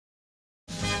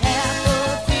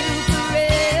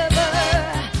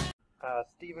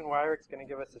Stephen Wyrick's going to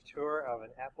give us a tour of an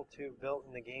Apple II built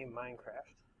in the game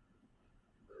Minecraft.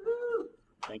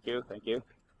 Thank you, thank you.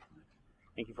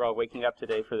 Thank you for all waking up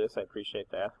today for this. I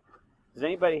appreciate that. Does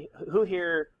anybody, who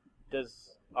here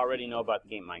does already know about the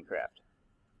game Minecraft?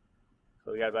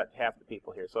 So we got about half the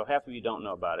people here. So half of you don't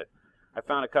know about it. I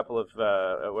found a couple of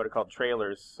what are called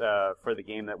trailers for the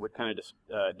game that would kind of just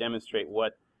demonstrate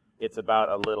what it's about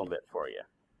a little bit for you.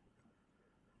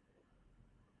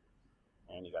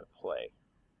 And you got to play.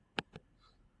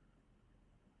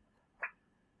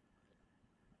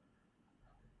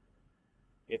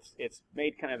 It's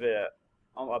made kind of a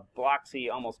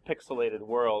bloxy, almost pixelated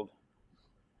world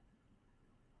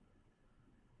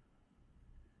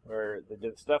where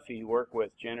the stuff you work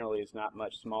with generally is not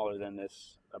much smaller than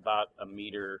this, about a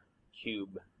meter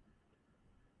cube,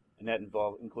 and that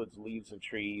includes leaves of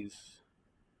trees,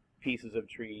 pieces of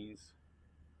trees.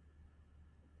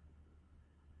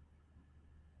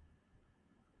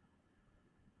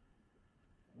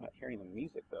 I'm not hearing the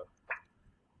music though.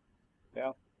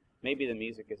 Well, maybe the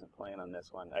music isn't playing on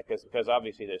this one, because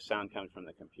obviously there's sound coming from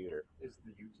the computer. Is the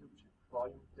YouTube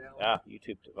volume down? Ah,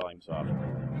 YouTube volume's off.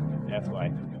 That's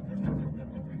why.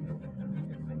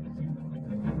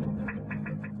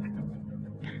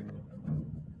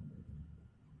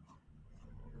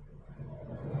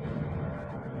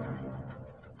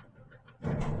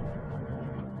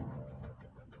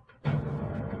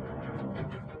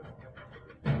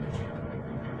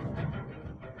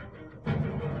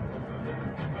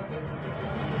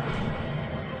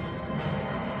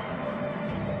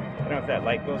 I don't know if that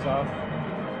light goes off.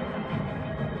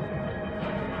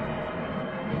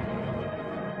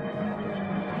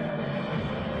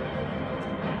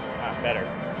 Ah, better.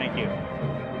 Thank you.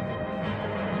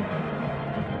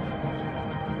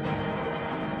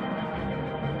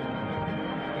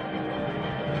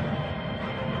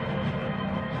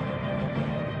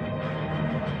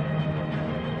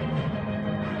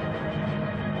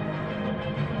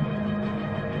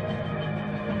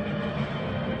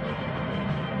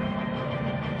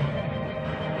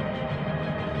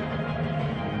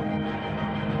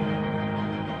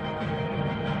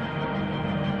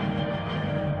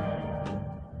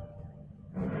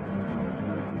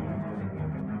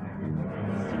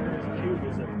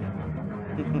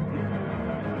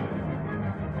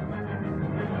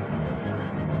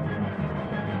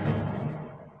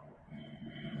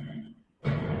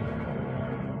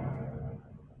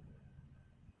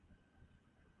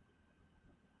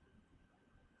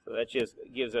 So that just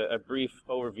gives a brief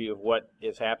overview of what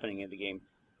is happening in the game.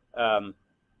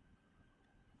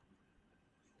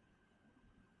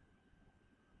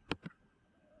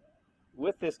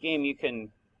 With this game, you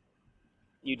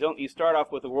start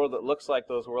off with a world that looks like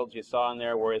those worlds you saw in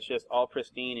there, where it's just all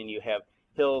pristine, and you have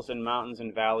hills and mountains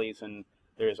and valleys, and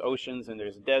there's oceans and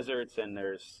there's deserts, and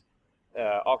there's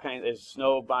all kinds. There's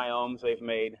snow biomes they've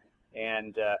made,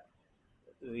 and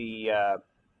the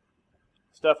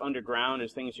stuff underground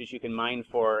is things that you can mine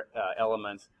for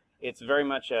elements. It's very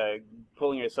much a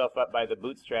pulling yourself up by the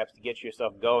bootstraps to get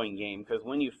yourself going game, because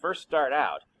when you first start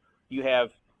out, you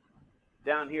have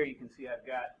down here, you can see I've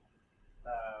got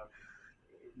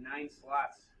 9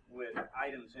 slots with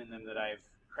items in them that I've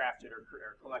crafted or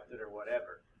collected or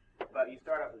whatever. But you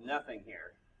start off with nothing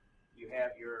here. You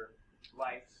have your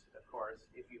lives, of course.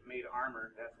 If you've made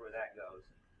armor, that's where that goes.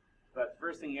 But the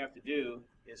first thing you have to do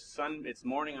is it's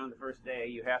morning on the first day.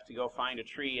 You have to go find a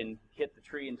tree and hit the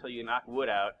tree until you knock wood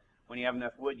out. When you have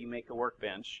enough wood, you make a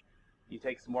workbench. You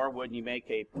take some more wood and you make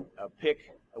a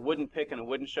wooden pick and a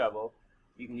wooden shovel.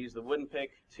 You can use the wooden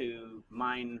pick to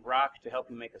mine rock to help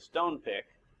you make a stone pick.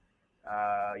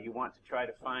 You want to try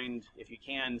to find, if you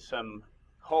can, some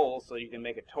coal so you can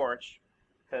make a torch,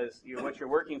 because what you're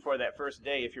working for that first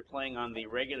day, if you're playing on the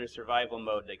regular survival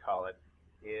mode, they call it,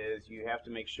 is you have to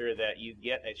make sure that you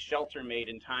get a shelter made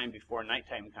in time before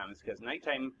nighttime comes, because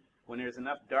nighttime, when there's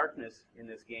enough darkness in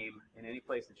this game, in any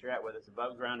place that you're at, whether it's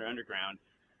above ground or underground,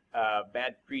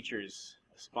 bad creatures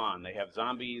spawn. They have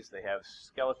zombies, they have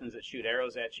skeletons that shoot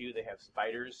arrows at you, they have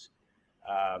spiders,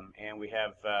 and we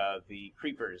have the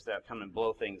creepers that come and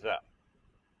blow things up.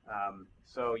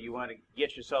 So you want to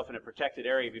get yourself in a protected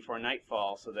area before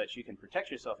nightfall so that you can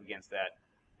protect yourself against that.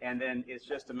 And then it's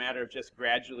just a matter of just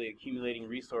gradually accumulating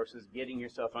resources, getting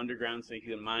yourself underground so you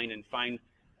can mine and find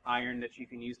iron that you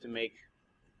can use to make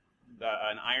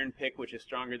an iron pick, which is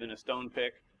stronger than a stone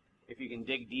pick. If you can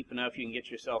dig deep enough, you can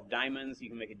get yourself diamonds. You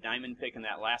can make a diamond pick, and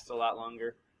that lasts a lot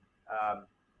longer.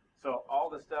 So all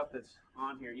the stuff that's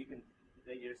on here,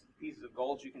 there's pieces of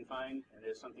gold you can find, and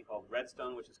there's something called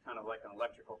redstone, which is kind of like an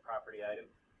electrical property item.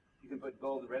 You can put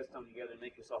gold and redstone together and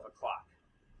make yourself a clock.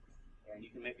 And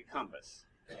you can make a compass.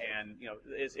 And you know,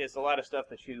 it's a lot of stuff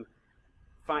that you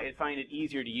find it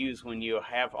easier to use when you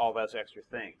have all those extra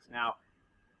things. Now,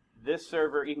 this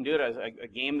server, you can do it as a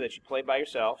game that you play by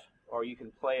yourself, or you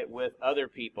can play it with other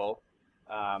people.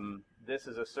 This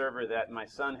is a server that my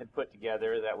son had put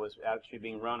together that was actually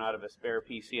being run out of a spare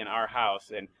PC in our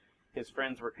house, and his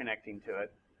friends were connecting to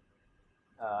it,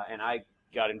 and I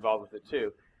got involved with it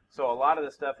too. So a lot of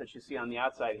the stuff that you see on the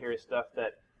outside here is stuff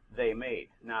that they made.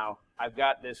 Now, I've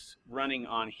got this running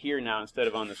on here now instead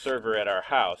of on the server at our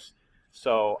house,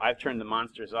 so I've turned the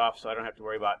monsters off so I don't have to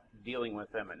worry about dealing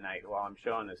with them at night while I'm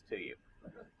showing this to you.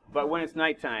 But when it's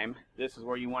nighttime, this is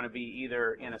where you want to be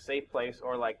either in a safe place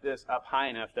or like this, up high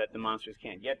enough that the monsters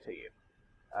can't get to you.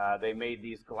 They made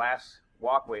these glass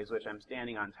walkways, which I'm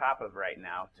standing on top of right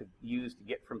now, to use to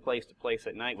get from place to place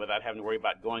at night without having to worry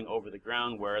about going over the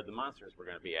ground where the monsters were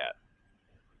going to be at.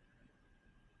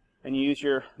 And you use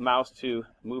your mouse to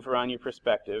move around your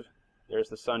perspective. There's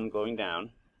the sun going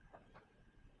down.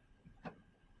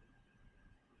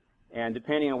 And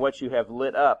depending on what you have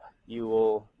lit up, you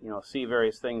will, see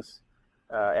various things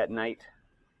at night.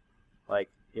 Like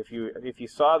if you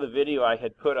saw the video I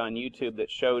had put on YouTube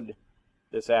that showed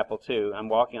this Apple II, I'm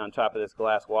walking on top of this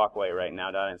glass walkway right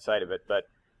now, down inside of it, but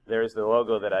there's the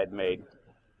logo that I'd made,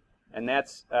 and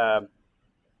that's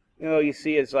you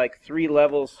see it's like 3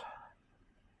 levels.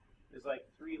 There's like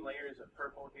 3 layers of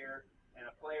purple here, and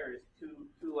a player is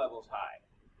two levels high.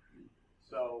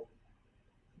 So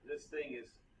this thing is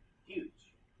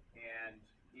huge, and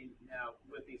now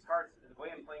with these hearts, the way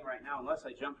I'm playing right now, unless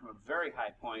I jump from a very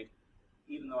high point,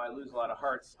 even though I lose a lot of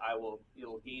hearts,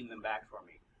 it'll gain them back for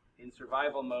me. In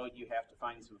survival mode, you have to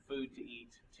find some food to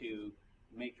eat to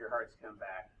make your hearts come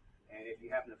back, and if you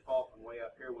happen to fall from way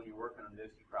up here when you're working on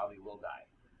this, you probably will die.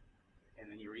 And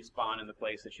then you respawn in the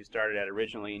place that you started at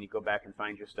originally, and you go back and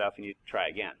find your stuff, and you try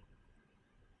again.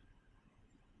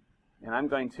 And I'm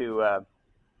going to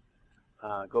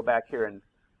go back here and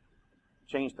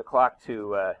change the clock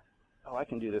to, I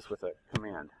can do this with a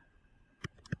command.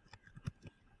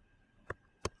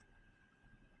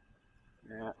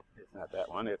 Yeah, it's not that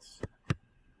one, it's...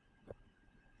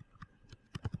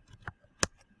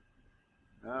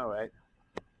 All right.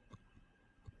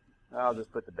 I'll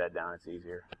just put the bed down, it's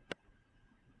easier.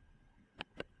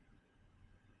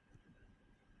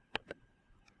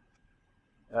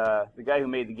 The guy who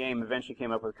made the game eventually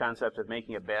came up with the concept of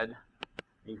making a bed.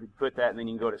 You could put that, and then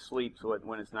you can go to sleep. So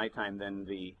when it's nighttime, then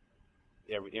the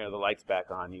light's back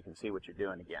on. You can see what you're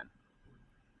doing again.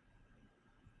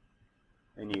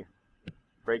 And you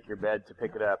break your bed to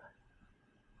pick it up.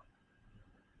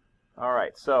 All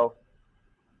right. So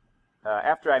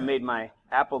after I made my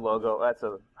Apple logo, that's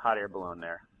a hot air balloon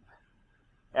there.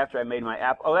 After I made my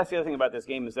Apple, that's the other thing about this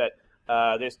game is that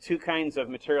there's 2 kinds of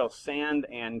material, sand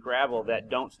and gravel, that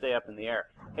don't stay up in the air.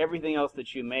 Everything else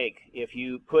that you make, if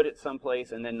you put it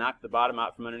someplace and then knock the bottom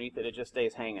out from underneath it, it just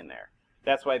stays hanging there.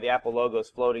 That's why the Apple logo is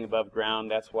floating above ground.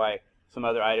 That's why some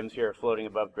other items here are floating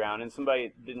above ground. And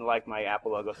somebody didn't like my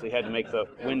Apple logo, so he had to make the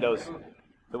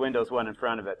Windows one in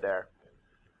front of it there.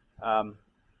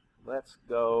 Let's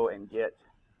go and get...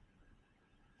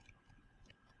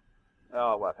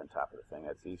 I'll walk on top of the thing.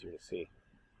 That's easier to see.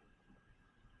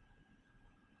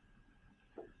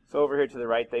 So over here to the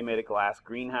right, they made a glass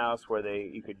greenhouse where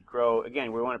you could grow.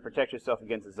 Again, we want to protect yourself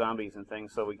against the zombies and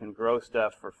things, so we can grow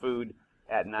stuff for food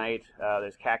at night.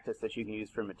 There's cactus that you can use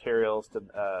for materials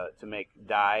to make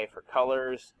dye for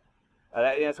colors.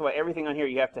 That's why everything on here,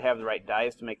 you have to have the right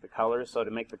dyes to make the colors. So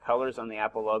to make the colors on the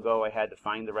Apple logo, I had to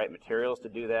find the right materials to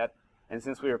do that. And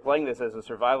since we were playing this as a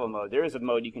survival mode, there is a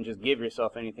mode you can just give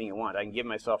yourself anything you want. I can give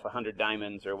myself 100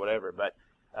 diamonds or whatever, but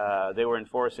they were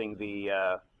enforcing the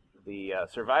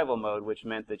survival mode, which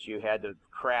meant that you had to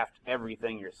craft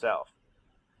everything yourself.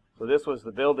 So this was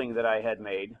the building that I had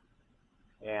made,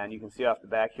 and you can see off the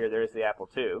back here, there's the Apple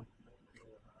II.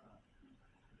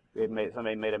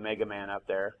 Somebody made a Mega Man up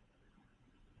there.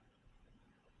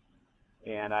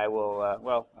 And I will,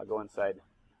 I'll go inside.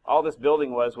 All this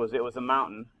building was it was a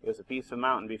mountain. It was a piece of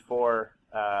mountain before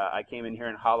I came in here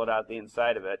and hollowed out the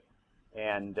inside of it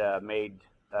and made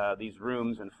these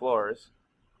rooms and floors.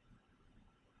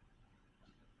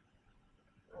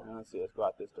 Let's see, let's go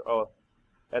out this door. Oh,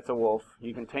 that's a wolf.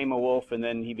 You can tame a wolf and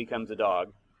then he becomes a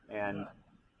dog. And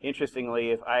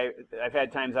interestingly, I've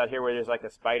had times out here where there's like a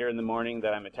spider in the morning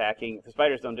that I'm attacking. The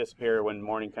spiders don't disappear when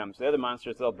morning comes. The other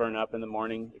monsters, they'll burn up in the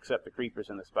morning, except the creepers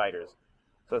and the spiders.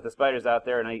 So if the spider's out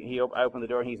there and I open the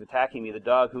door and he's attacking me, the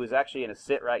dog, who is actually in a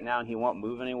sit right now and he won't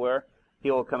move anywhere,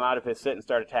 he'll come out of his sit and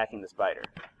start attacking the spider.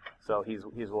 So he's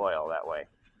loyal that way.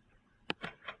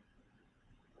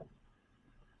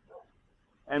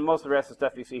 And most of the rest of the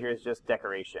stuff you see here is just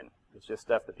decoration. It's just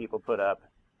stuff that people put up.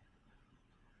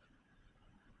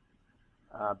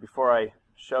 Before I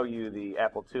show you the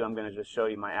Apple II, I'm going to just show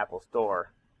you my Apple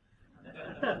Store.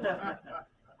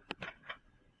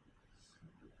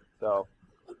 So,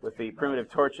 with the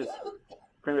primitive torches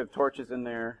in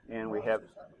there, and we have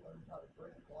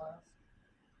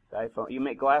the iPhone. You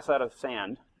make glass out of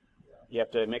sand. You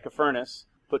have to make a furnace,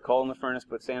 put coal in the furnace,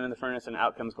 put sand in the furnace, and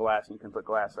out comes glass, and you can put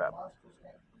glass up.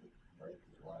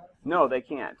 No, they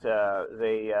can't.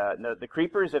 No, the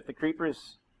creepers.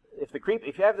 If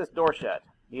you have this door shut,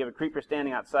 you have a creeper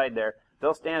standing outside there.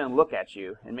 They'll stand and look at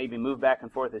you, and maybe move back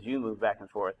and forth as you move back and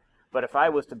forth. But if I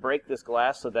was to break this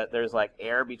glass so that there's like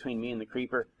air between me and the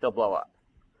creeper, they'll blow up.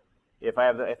 If I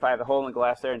have the hole in the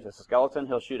glass there and it's a skeleton,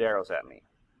 he'll shoot arrows at me.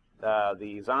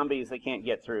 The zombies, they can't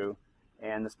get through,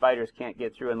 and the spiders can't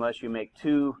get through unless you make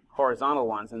 2 horizontal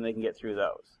ones, and they can get through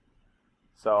those.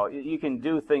 So you can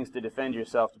do things to defend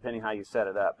yourself depending how you set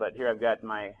it up. But here I've got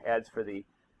my ads for the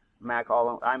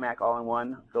iMac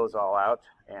All-in-One, goes all out,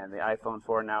 and the iPhone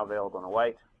 4 now available in the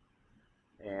white,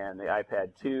 and the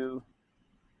iPad 2,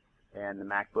 and the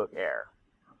MacBook Air.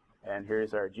 And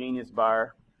here's our Genius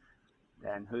Bar,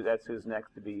 and that's who's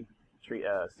next to be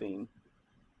seen.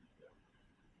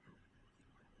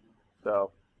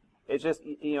 So it's just,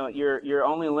 you know, you're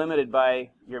only limited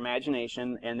by your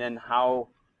imagination, and then how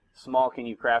small can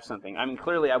you craft something. I mean,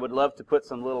 clearly I would love to put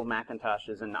some little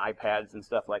Macintoshes and iPads and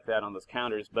stuff like that on those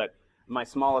counters, but my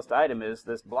smallest item is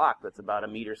this block that's about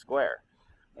 1 meter square.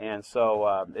 And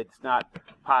so it's not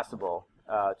possible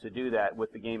to do that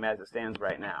with the game as it stands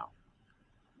right now.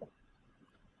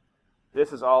 This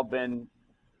has all been,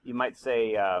 you might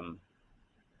say,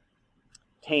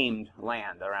 tamed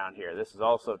land around here. This is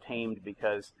also tamed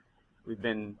because we've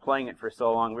been playing it for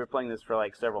so long. We were playing this for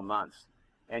like several months.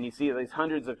 And you see these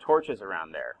hundreds of torches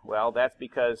around there. Well, that's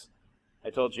because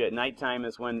I told you at nighttime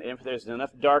is when, if there's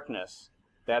enough darkness,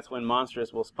 that's when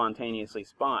monsters will spontaneously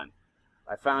spawn.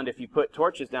 I found if you put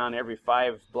torches down every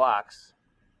 5 blocks,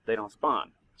 they don't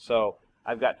spawn. So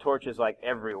I've got torches like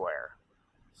everywhere.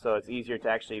 So it's easier to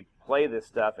actually play this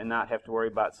stuff and not have to worry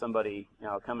about somebody, you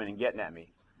know, coming and getting at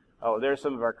me. Oh, there's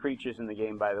some of our creatures in the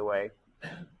game, by the way.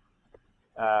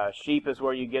 Sheep is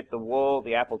where you get the wool,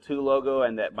 the Apple II logo,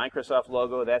 and that Microsoft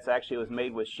logo. That's actually was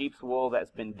made with sheep's wool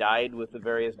that's been dyed with the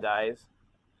various dyes.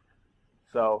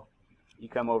 So you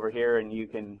come over here and you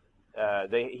can,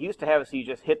 they used to have it so you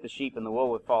just hit the sheep and the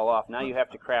wool would fall off. Now you have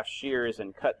to craft shears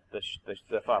and cut the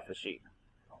stuff off the sheep.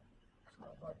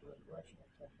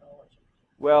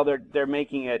 Well, they're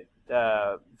making it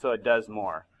so it does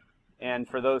more. And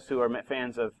for those who are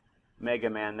fans of Mega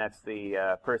Man, that's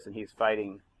the person he's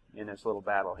fighting in this little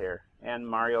battle here. And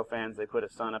Mario fans, they put a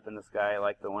sun up in the sky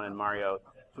like the one in Mario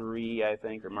 3, I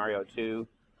think, or Mario 2.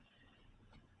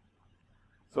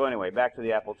 So anyway, back to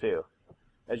the Apple II.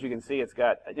 As you can see, it's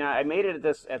got, you know, I made it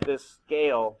at this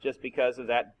scale just because of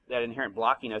that inherent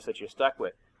blockiness that you're stuck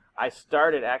with. I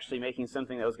started actually making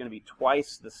something that was going to be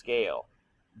twice the scale.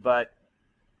 But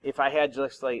if I had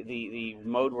just like the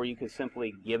mode where you could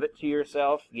simply give it to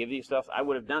yourself, I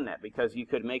would have done that because you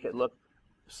could make it look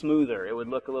smoother. It would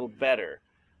look a little better.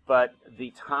 But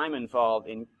the time involved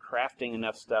in crafting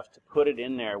enough stuff to put it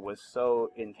in there was so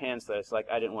intense that it's like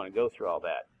I didn't want to go through all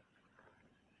that.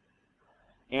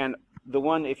 And the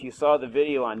one, if you saw the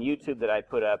video on YouTube that I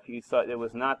put up, you saw it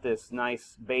was not this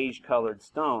nice beige colored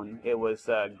stone. It was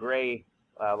gray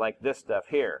like this stuff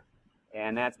here.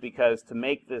 And that's because to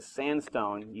make this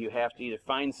sandstone, you have to either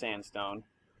find sandstone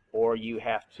or you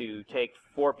have to take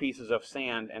 4 pieces of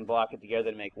sand and block it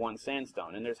together to make one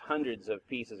sandstone. And there's hundreds of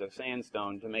pieces of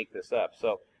sandstone to make this up.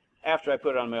 So after I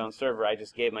put it on my own server, I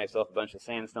just gave myself a bunch of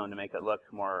sandstone to make it look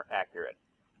more accurate.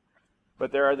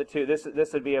 But there are the two.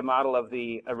 This would be a model of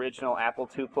the original Apple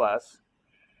II Plus,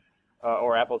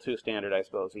 or Apple II Standard, I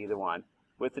suppose, either one,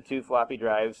 with the 2 floppy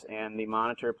drives and the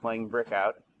monitor playing brick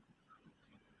out.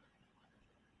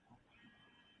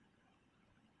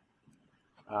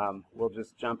 We'll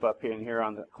just jump up here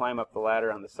and climb up the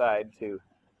ladder on the side to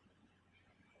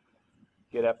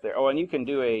get up there. Oh, and you can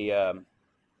do a,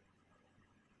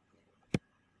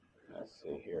 let's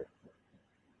see here.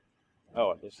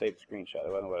 Oh, I just saved the screenshot.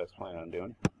 That wasn't what I was planning on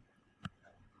doing.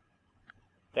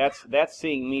 That's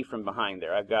seeing me from behind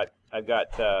there. I've got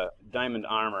diamond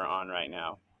armor on right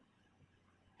now,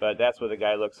 but that's what the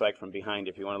guy looks like from behind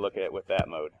if you want to look at it with that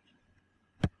mode.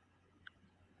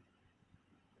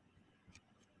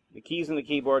 The keys in the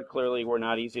keyboard clearly were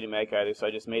not easy to make either, so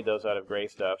I just made those out of gray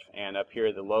stuff. And up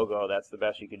here, the logo, that's the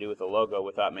best you could do with the logo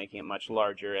without making it much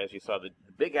larger. As you saw, the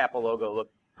Big Apple logo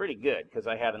looked pretty good because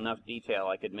I had enough detail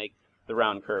I could make the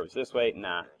round curves. This way,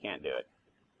 nah, can't do it.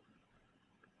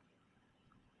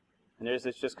 And there's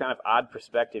this just kind of odd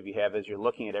perspective you have as you're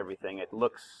looking at everything. It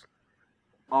looks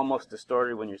almost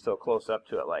distorted when you're so close up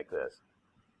to it like this.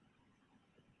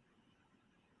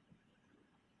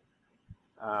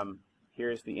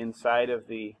 Here's the inside of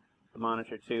the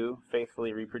monitor too,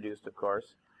 faithfully reproduced, of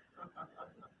course.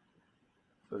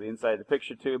 So the inside of the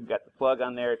picture tube, got the plug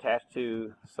on there attached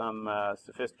to some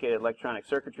sophisticated electronic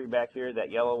circuitry back here.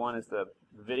 That yellow one is the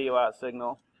video out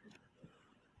signal.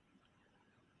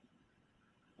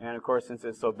 And of course, since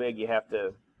it's so big, you have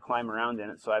to climb around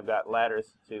in it. So I've got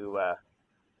ladders to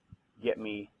get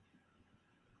me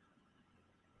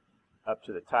up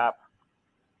to the top.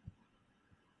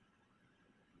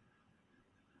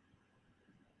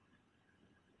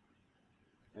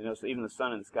 And notice even the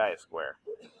sun in the sky is square.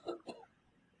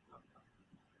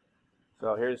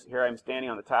 So here I'm standing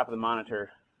on the top of the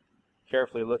monitor,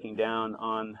 carefully looking down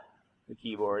on the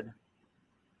keyboard.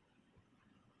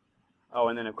 Oh,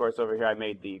 and then of course over here I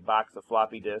made the box of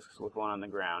floppy disks with one on the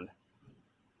ground.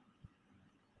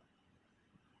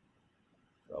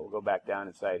 So we'll go back down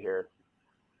inside here.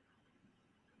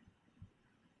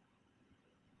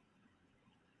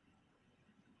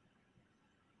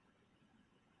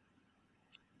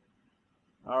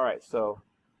 Alright, so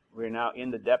we're now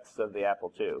in the depths of the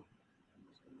Apple II.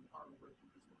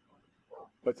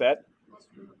 What's that?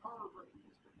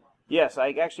 Yes, I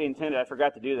actually intended, I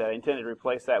forgot to do that. I intended to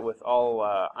replace that with all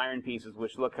iron pieces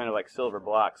which look kind of like silver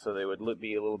blocks, so they would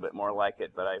be a little bit more like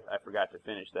it, but I forgot to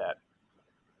finish that.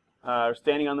 We're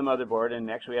standing on the motherboard, and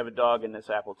actually we have a dog in this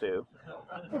Apple II.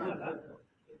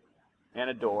 And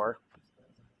a door.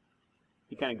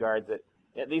 He kind of guards it.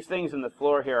 These things in the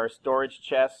floor here are storage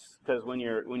chests, because when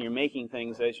you're making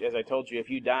things, as I told you, if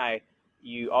you die,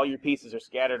 all your pieces are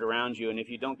scattered around you, and if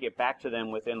you don't get back to them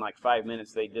within like 5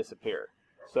 minutes, they disappear.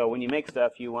 So when you make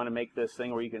stuff, you want to make this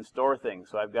thing where you can store things.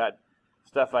 So I've got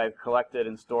stuff I've collected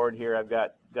and stored here. I've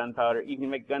got gunpowder. You can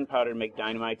make gunpowder and make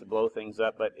dynamite to blow things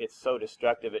up, but it's so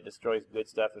destructive it destroys good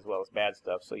stuff as well as bad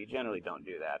stuff, so you generally don't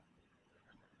do that.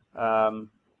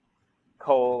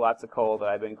 Coal, lots of coal that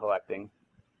I've been collecting.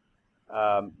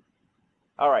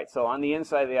 Alright, so on the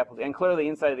inside of the Apple II, and clearly the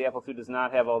inside of the Apple II does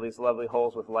not have all these lovely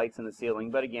holes with lights in the ceiling,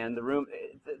 but again, the room,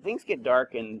 things get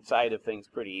dark inside of things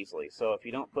pretty easily, so if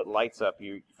you don't put lights up,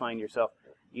 you find yourself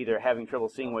either having trouble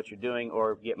seeing what you're doing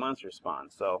or get monster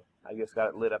spawn, so I just got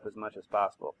it lit up as much as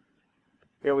possible.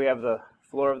 Here we have the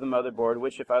floor of the motherboard,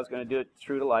 which if I was going to do it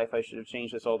true to life, I should have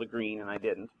changed this all to green, and I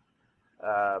didn't.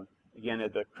 Again,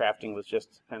 the crafting was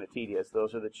just kind of tedious.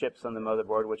 Those are the chips on the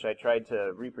motherboard, which I tried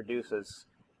to reproduce as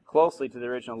closely to the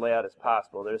original layout as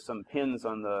possible. There's some pins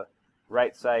on the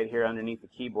right side here underneath the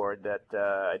keyboard that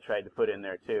I tried to put in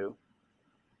there too.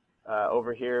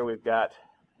 Over here we've got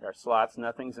our slots.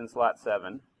 Nothing's in slot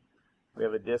 7. We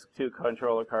have a disk 2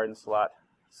 controller card in slot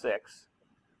 6.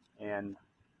 And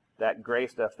that gray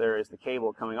stuff there is the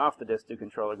cable coming off the disk 2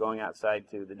 controller going outside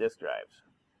to the disk drives.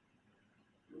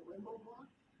 No rainbow block?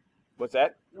 What's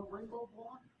that? No rainbow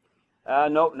block?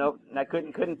 Nope. I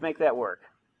couldn't make that work.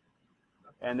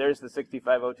 And there's the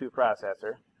 6502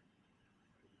 processor.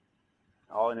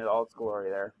 All in all its glory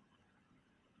there.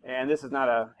 And this is not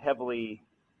a heavily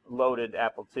loaded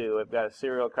Apple II. I've got a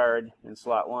serial card in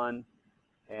slot 1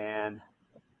 and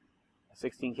a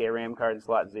 16K RAM card in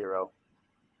slot 0.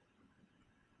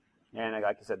 And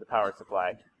like I said, the power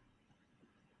supply.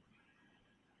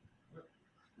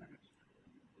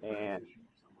 And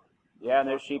yeah, and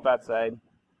there's sheep outside.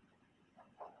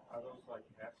 Are those like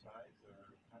half size or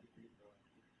how do you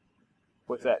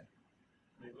What's that?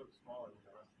 They look smaller than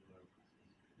the rest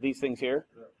of These things here?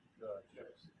 the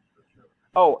chips.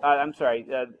 Oh, I'm sorry.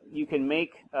 You can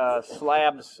make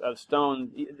slabs of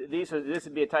stone. This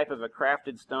would be a type of a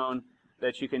crafted stone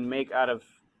that you can make out of.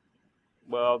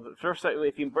 Well, first,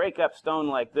 if you break up stone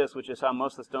like this, which is how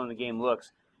most of the stone in the game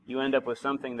looks, you end up with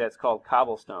something that's called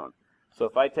cobblestone. So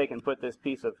if I take and put this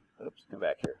piece of, oops, come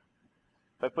back here.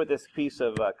 If I put this piece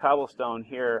of cobblestone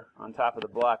here on top of the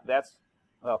block, that's,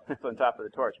 well, on top of the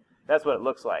torch, that's what it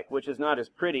looks like, which is not as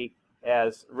pretty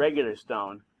as regular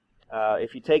stone.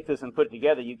 If you take this and put it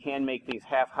together, you can make these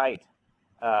half-height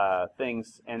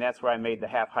things, and that's where I made the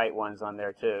half-height ones on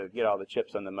there to get all the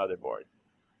chips on the motherboard.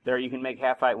 There you can make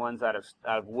half-height ones out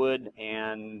of wood,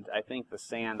 and I think the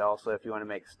sand also if you want to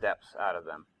make steps out of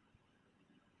them.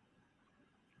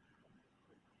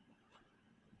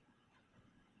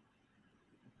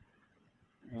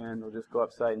 And we'll just go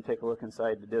upside and take a look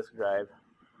inside the disk drive,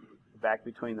 back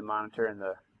between the monitor and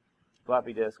the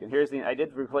floppy disk. And here's the, I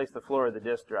did replace the floor of the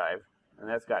disk drive, and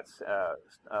that's got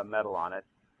metal on it.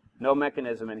 No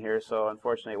mechanism in here, so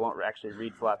unfortunately it won't actually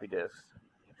read floppy disks.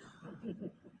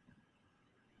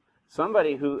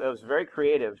 somebody who was very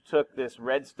creative took this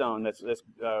redstone, this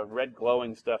red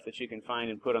glowing stuff that you can find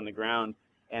and put on the ground,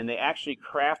 and they actually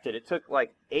crafted, it took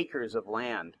like acres of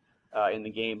land in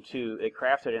the game too. They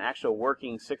crafted an actual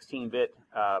working 16-bit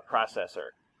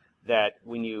processor that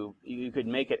when you could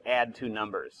make it add 2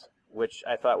 numbers, which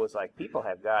I thought was like, people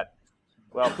have got,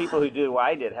 well, people who do what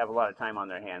I did have a lot of time on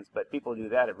their hands, but people who do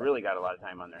that have really got a lot of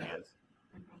time on their hands.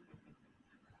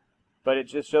 But it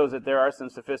just shows that there are some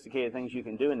sophisticated things you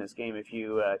can do in this game if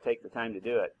you take the time to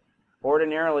do it.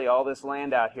 Ordinarily, all this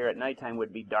land out here at nighttime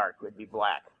would be dark, would be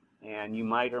black, and you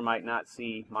might or might not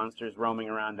see monsters roaming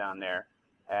around down there.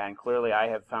 And clearly I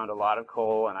have found a lot of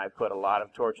coal, and I put a lot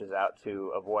of torches out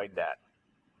to avoid that.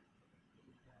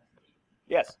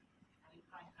 Yes?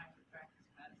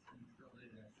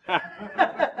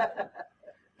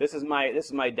 This is my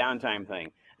downtime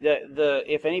thing.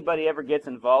 If anybody ever gets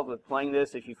involved with playing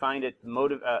this, if you find it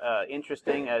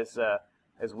interesting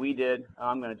as we did,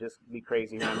 I'm going to just be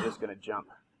crazy here. I'm just going to jump.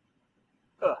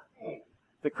 Ugh.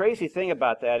 The crazy thing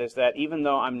about that is that even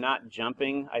though I'm not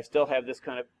jumping, I still have this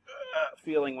kind of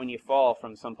feeling when you fall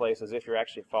from someplace as if you're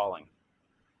actually falling.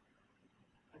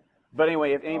 But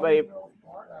anyway, if anybody,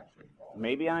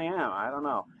 maybe I am, I don't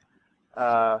know.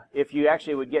 If you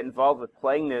actually would get involved with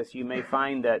playing this, you may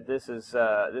find that this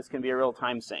can be a real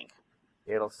time sink.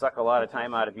 It'll suck a lot of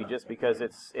time out of you just because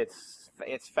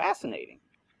it's fascinating.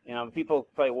 You know, people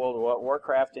play World of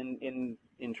Warcraft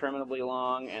interminably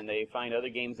long, and they find other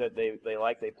games that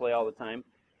they play all the time.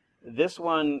 This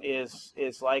one is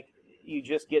like you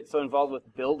just get so involved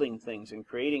with building things and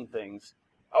creating things.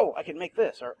 Oh, I can make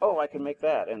this, or oh, I can make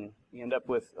that, and you end up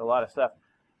with a lot of stuff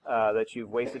that you've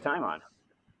wasted time on.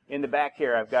 In the back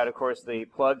here, I've got, of course, the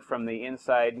plug from the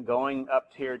inside going up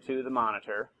here to the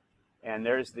monitor, and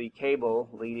there's the cable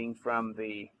leading from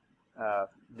the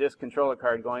disk controller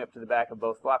card going up to the back of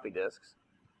both floppy disks.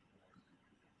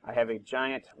 I have a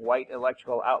giant white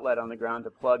electrical outlet on the ground to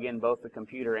plug in both the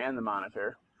computer and the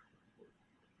monitor.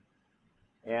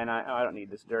 And I don't need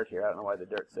this dirt here. I don't know why the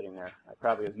dirt's sitting there. I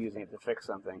probably was using it to fix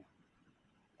something.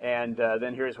 And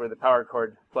then here's where the power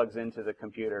cord plugs into the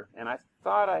computer. And I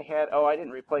thought I had, oh, I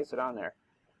didn't replace it on there.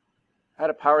 I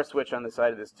had a power switch on the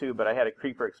side of this too, but I had a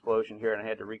creeper explosion here, and I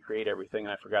had to recreate everything,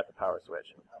 and I forgot the power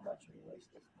switch. How much of a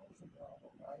waste disposal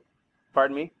problem, right?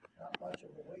 Pardon me? Not much of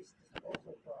a waste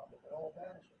disposal problem. It all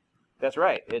vanishes. That's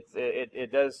right.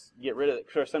 It does get rid of it.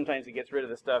 Sure, sometimes it gets rid of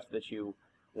the stuff that you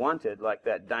wanted, like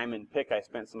that diamond pick. I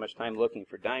spent so much time looking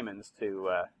for diamonds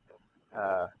to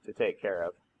take care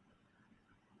of.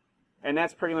 And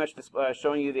that's pretty much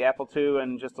showing you the Apple II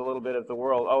and just a little bit of the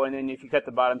world. Oh, and then if you cut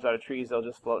the bottoms out of trees, they'll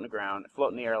just float in the ground,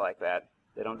 float in the air like that.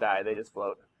 They don't die, they just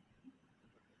float.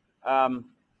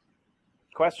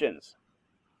 Questions?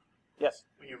 Yes?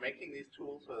 When you're making these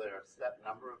tools, are there a set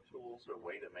number of tools or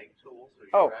way to make tools, or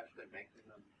Oh, you're actually making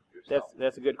them yourself?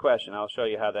 that's a good question. I'll show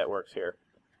you how that works here.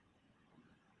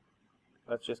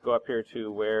 Let's just go up here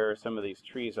to where some of these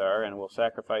trees are, and we'll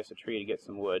sacrifice a tree to get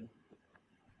some wood.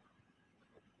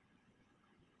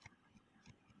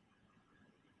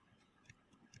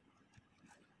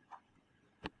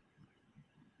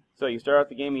 So you start out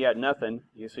the game, you got nothing.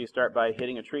 So you start by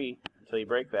hitting a tree until you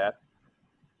break that.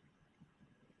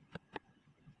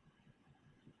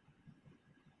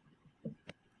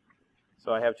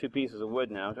 So I have 2 pieces of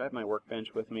wood now. Do I have my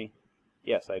workbench with me?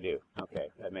 Yes, I do. Okay,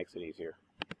 that makes it easier.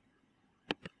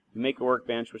 You make a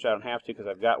workbench, which I don't have to because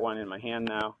I've got one in my hand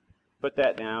now. Put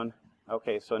that down.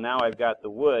 Okay, so now I've got the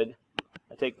wood.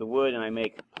 I take the wood and I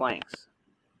make planks.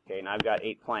 Okay, now I've got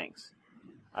 8 planks.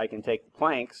 I can take the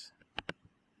planks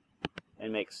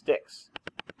and make sticks.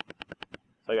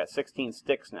 So I got 16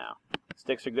 sticks now.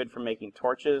 Sticks are good for making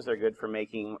torches. They're good for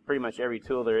making pretty much every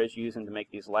tool there is using to make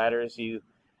these ladders. You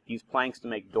use planks to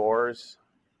make doors.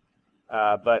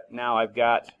 But now I've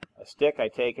got a stick. I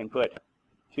take and put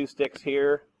 2 sticks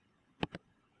here,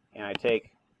 and I take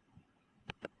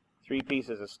 3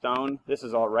 pieces of stone. This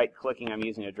is all right-clicking. I'm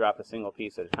using to drop a single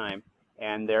piece at a time.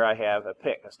 And there I have a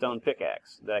stone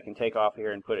pickaxe that I can take off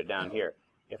here and put it down here.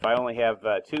 If I only have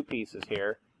 2 pieces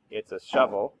here, it's a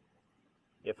shovel.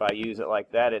 If I use it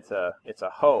like that, it's a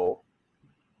hoe,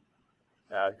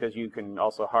 because you can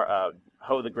also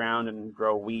hoe the ground and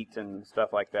grow wheat and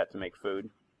stuff like that to make food.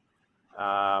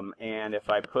 And if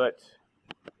I put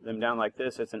them down like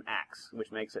this, it's an axe,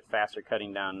 which makes it faster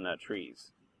cutting down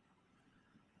trees.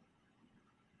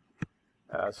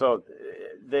 So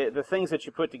the things that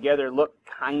you put together look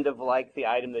kind of like the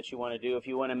item that you want to do. If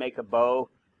you want to make a bow,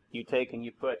 you take and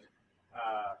you put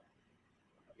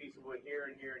a piece of wood here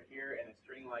and here and here and a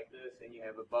string like this, and you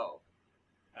have a bow.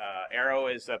 Arrow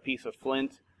is a piece of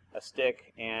flint. a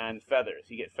stick, and feathers.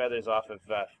 You get feathers off of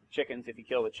chickens if you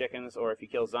kill the chickens, or if you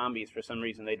kill zombies, for some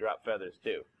reason they drop feathers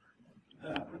too.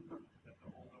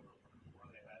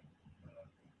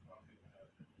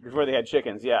 Before they had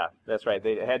chickens, yeah, that's right.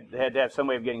 They had to have some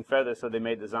way of getting feathers, so they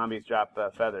made the zombies drop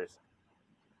feathers.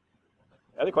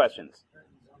 Other questions?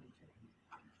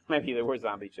 Maybe there were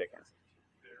zombie chickens.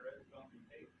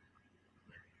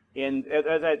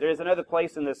 There's another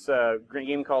place in this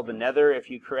game called the Nether. If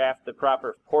you craft the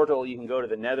proper portal, you can go to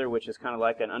the Nether, which is kind of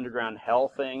like an underground hell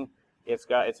thing. It's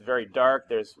very dark.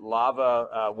 There's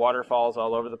lava waterfalls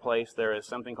all over the place. There is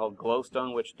something called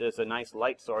glowstone, which is a nice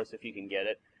light source if you can get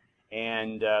it.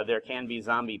 And there can be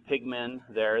zombie pigmen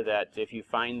there that if you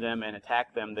find them and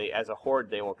attack them, as a horde,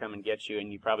 they will come and get you,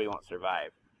 and you probably won't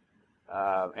survive.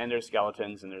 And there's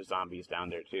skeletons and there's zombies down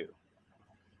there too.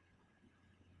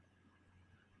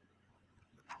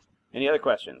 Any other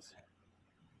questions?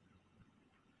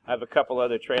 I have a couple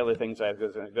other trailer things I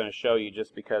was going to show you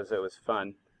just because it was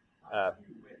fun.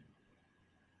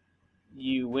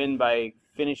 You win by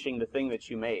finishing the thing that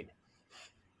you made.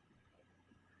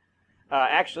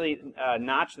 Actually,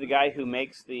 Notch, the guy who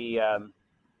makes the,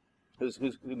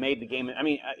 who made the game. I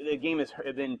mean, the game has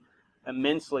been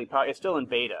immensely popular. It's still in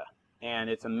beta, and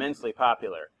it's immensely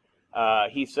popular.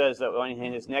 He says that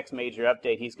in his next major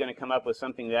update, he's going to come up with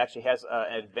something that actually has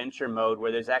an adventure mode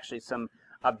where there's actually some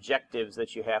objectives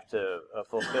that you have to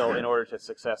fulfill in order to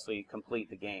successfully complete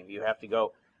the game. You have to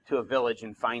go to a village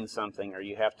and find something, or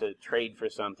you have to trade for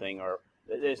something, or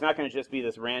it's not going to just be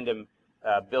this random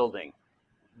building.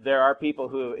 There are people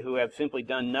who have simply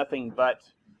done nothing but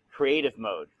creative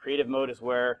mode. Creative mode is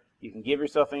where you can give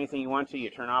yourself anything you want to. You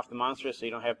turn off the monsters so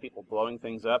you don't have people blowing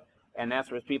things up. And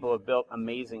that's where people have built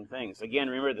amazing things. Again,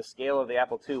 remember the scale of the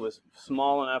Apple II was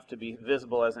small enough to be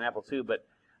visible as an Apple II,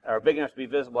 or big enough to be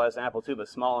visible as an Apple II, but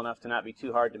small enough to not be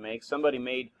too hard to make. Somebody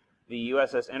made the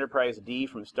USS Enterprise D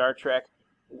from Star Trek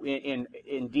in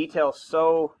detail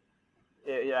so,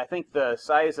 I think the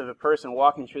size of a person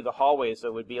walking through the hallways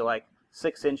that would be like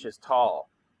 6 inches tall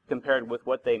compared with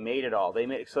what they made it all. They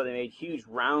made huge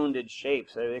rounded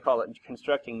shapes. They call it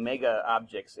constructing mega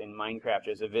objects in Minecraft.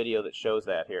 There's a video that shows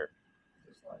that here.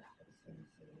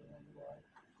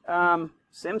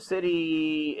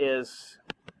 SimCity is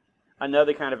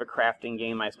another kind of a crafting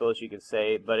game, I suppose you could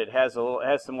say, but it has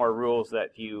some more rules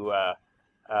that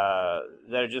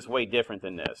that are just way different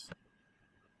than this.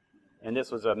 And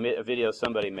this was a video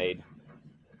somebody made.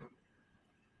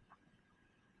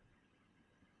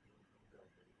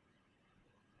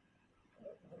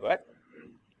 What?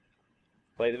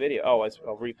 Play the video. Oh,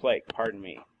 I'll replay. Pardon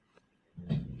me.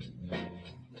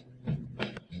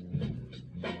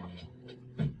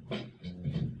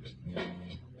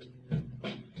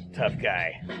 Tough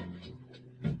guy.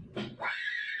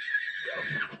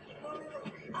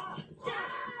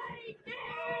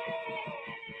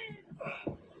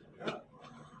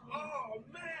 Oh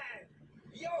man!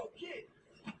 Yo, kid!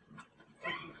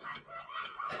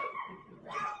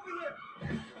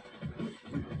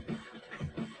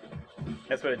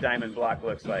 That's what a diamond block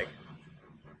looks like.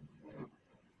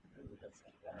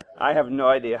 I have no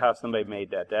idea how somebody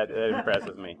made that. That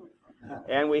impresses me.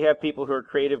 And we have people who are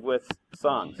creative with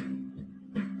songs.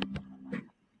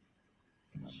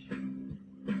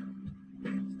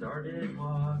 Started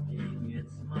walking,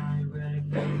 it's my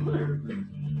regular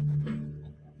routine.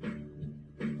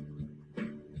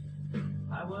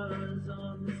 I was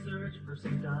on the search for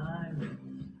some diamonds.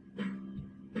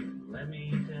 Let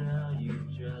me tell you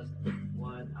just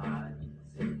what I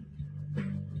see.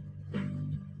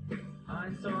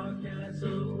 I saw a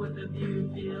castle with a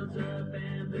view, fields of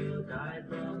bamboo, guide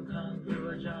from Kung Fu,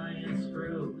 a giant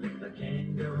screw, a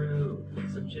kangaroo,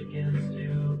 some chicken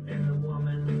stew, and a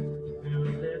woman who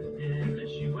lived in a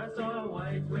shoe. I saw a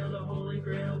white whale, the holy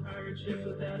grail, pirate ships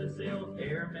without a sail,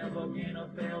 airmail, volcano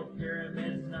failed,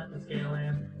 pyramids not to scale,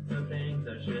 and some things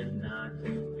I should not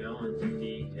go into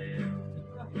detail.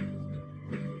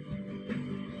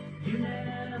 You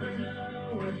never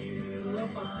know what you will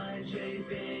find,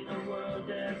 shaping a world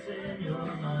that's in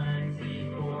your mind. See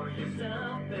for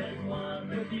yourself and one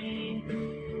with me.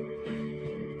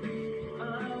 A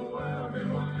world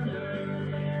of wonder,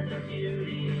 a land of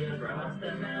beauty, across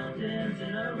the mountains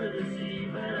and over the sea.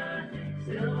 But I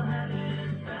still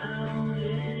haven't found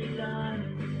any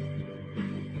diamonds.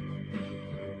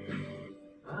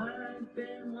 I've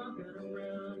been walking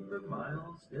around for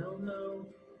miles, still no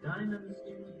diamonds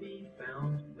to be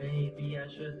found. Maybe I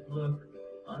should look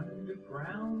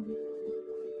underground.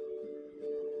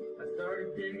 I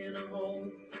started digging a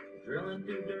hole, drilling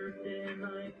through dirt, and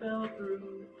I fell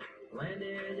through,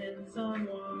 landed in some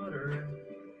water.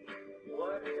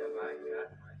 What have I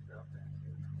got myself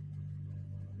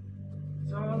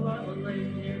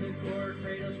for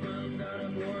Kratos from God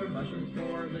of War, mushrooms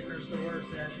for liquor store,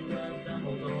 statue of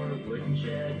Dumbledore, wooden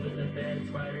shed with a bed,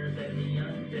 spiders and the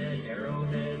undead,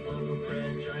 arrowhead, logo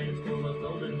thread, giants full of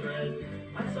golden thread.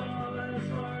 I saw a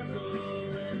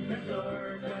sparkle in the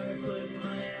dark, I put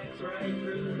my axe right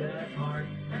through that heart,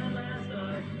 and at last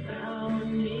I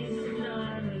found me some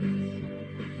diamonds.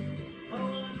 Oh,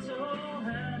 I'm so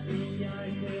happy I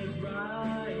could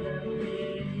ride that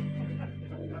way.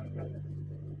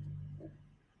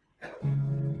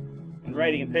 And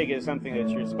riding a pig is something that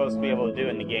you're supposed to be able to do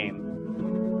in the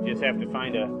game. You just have to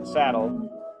find a saddle.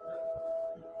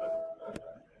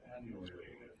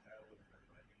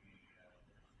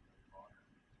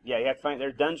 Yeah, you have to find. There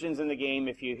are dungeons in the game.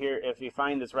 If you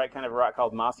find this right kind of rock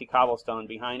called mossy cobblestone,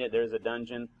 behind it there's a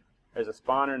dungeon. There's a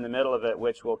spawner in the middle of it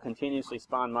which will continuously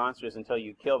spawn monsters until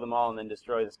you kill them all and then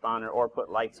destroy the spawner or put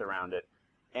lights around it.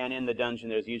 And in the dungeon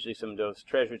there's usually some of those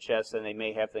treasure chests, and they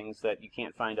may have things that you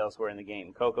can't find elsewhere in the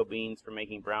game. Cocoa beans for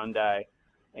making brown dye,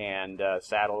 and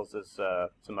saddles is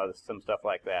some stuff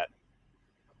like that.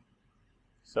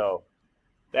 So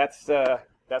that's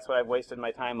what I've wasted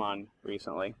my time on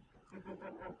recently.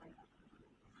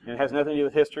 And it has nothing to do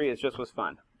with history, it just was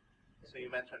fun. So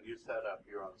you mentioned you set up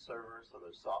your own server, so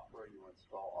there's software you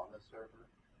install on the server?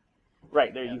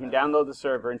 Right, there you can download the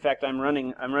server. In fact, I'm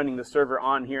running the server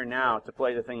on here now to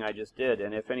play the thing I just did,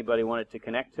 and if anybody wanted to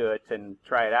connect to it and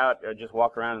try it out, or just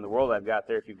walk around in the world I've got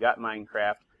there, if you've got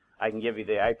Minecraft, I can give you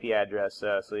the IP address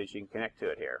so that you can connect to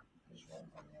it here.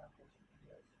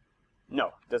 No,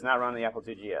 it does not run on the Apple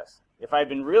IIgs. If I'd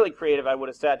been really creative, I would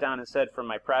have sat down and said, for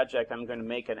my project, I'm going to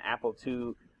make an Apple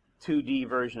II 2D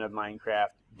version of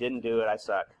Minecraft. Didn't do it, I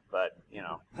suck, but, you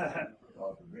know.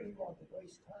 Well, if you really want to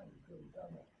waste time, you could have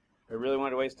done that. If I really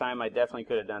wanted to waste time, I definitely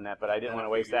could have done that, but I didn't want to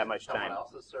waste that much time. Someone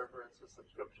else's server, it's a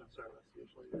subscription service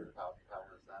usually, or how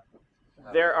is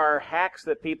that? There are hacks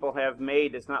that people have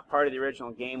made. It's not part of the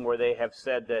original game where they have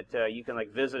said that you can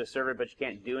like visit a server, but you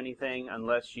can't do anything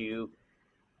unless you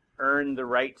earn the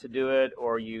right to do it,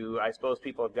 or I suppose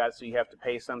people have got so you have to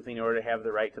pay something in order to have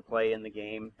the right to play in the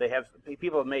game.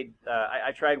 People have made,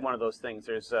 I tried one of those things.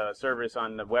 There's servers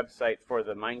on the website for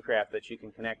the Minecraft that you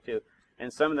can connect to,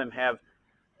 and some of them have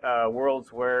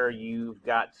worlds where you've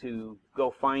got to go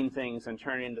find things and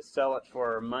turn it in to sell it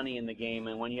for money in the game,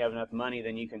 and when you have enough money,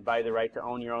 then you can buy the right to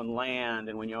own your own land,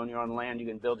 and when you own your own land, you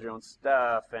can build your own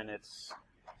stuff, and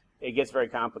it gets very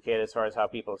complicated as far as how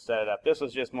people set it up. This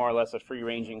was just more or less a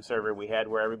free-ranging server we had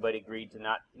where everybody agreed to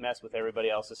not mess with everybody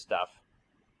else's stuff.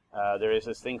 There is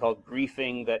this thing called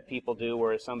griefing that people do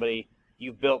where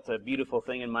you've built a beautiful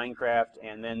thing in Minecraft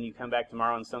and then you come back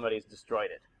tomorrow and somebody's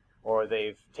destroyed it. Or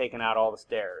they've taken out all the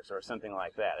stairs or something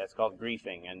like that. That's called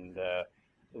griefing. And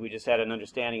we just had an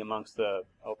understanding amongst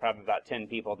probably about 10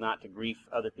 people not to grief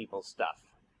other people's stuff.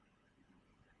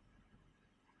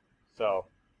 So,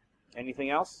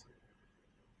 anything else?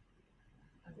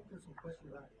 I think there's some question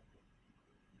about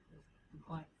the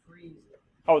client freeze.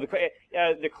 Oh,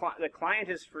 the client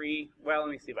is free. Well, let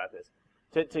me see about this.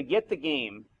 To get the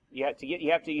game, you have to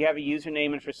have a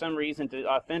username, and for some reason to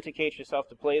authenticate yourself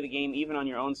to play the game, even on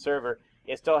your own server,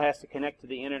 it still has to connect to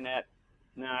the internet.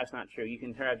 No, that's not true. You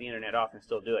can turn the internet off and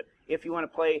still do it. If you want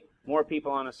to play more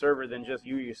people on a server than just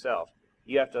you yourself,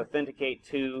 you have to authenticate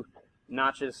to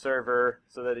Notch's server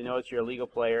so that they know it's your legal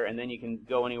player, and then you can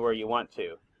go anywhere you want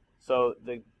to. So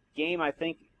the game, I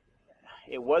think,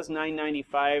 it was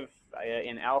 $9.95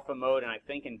 in alpha mode, and I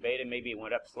think in beta maybe it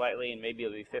went up slightly, and maybe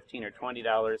it'll be $15 or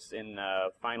 $20 in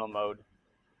final mode.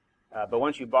 But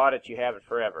once you bought it, you have it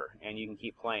forever, and you can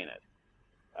keep playing it.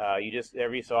 You just,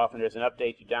 every so often there's an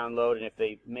update you download, and if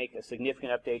they make a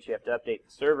significant update, you have to update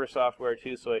the server software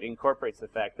too, so it incorporates the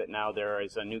fact that now there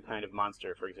is a new kind of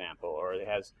monster, for example, or it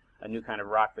has a new kind of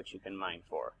rock that you can mine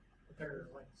for. But there's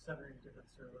like 7 different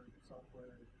server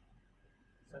software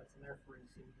sets, and they're free,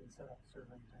 so you can set up a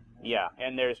server anytime you want. Yeah,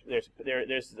 and there's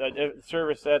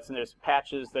server sets, and there's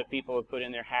patches that people have put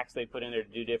in there, hacks they put in there to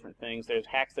do different things. There's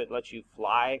hacks that let you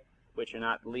fly, which are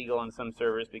not legal on some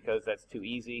servers because that's too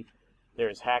easy.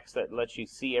 There's hacks that let you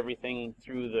see everything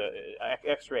through the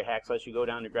X-ray hacks, let you go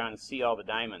down to the ground and see all the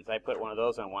diamonds. I put one of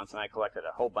those on once, and I collected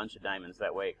a whole bunch of diamonds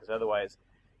that way, because otherwise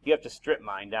you have to strip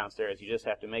mine downstairs. You just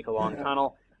have to make a long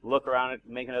tunnel, look around it,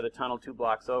 make another tunnel 2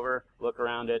 blocks over, look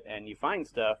around it, and you find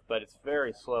stuff, but it's a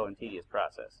very slow and tedious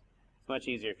process. It's much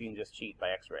easier if you can just cheat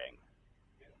by X-raying.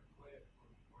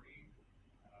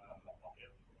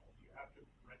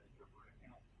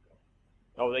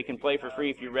 Oh, they can play for free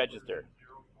if you register.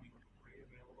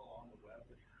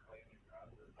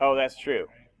 Oh, that's true.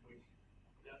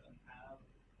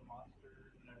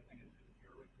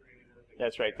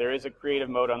 That's right. There is a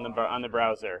creative mode on the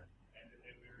browser.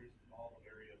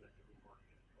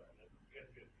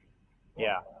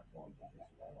 Yeah.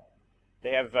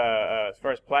 They have, as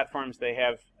far as platforms, they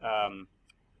have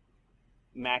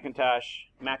Macintosh,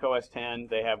 Mac OS 10.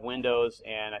 They have Windows,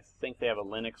 and I think they have a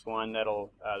Linux one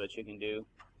that'll that you can do.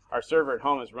 Our server at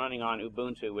home is running on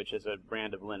Ubuntu, which is a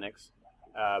brand of Linux,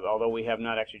 although we have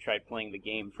not actually tried playing the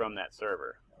game from that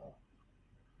server.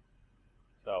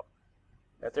 So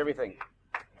that's everything.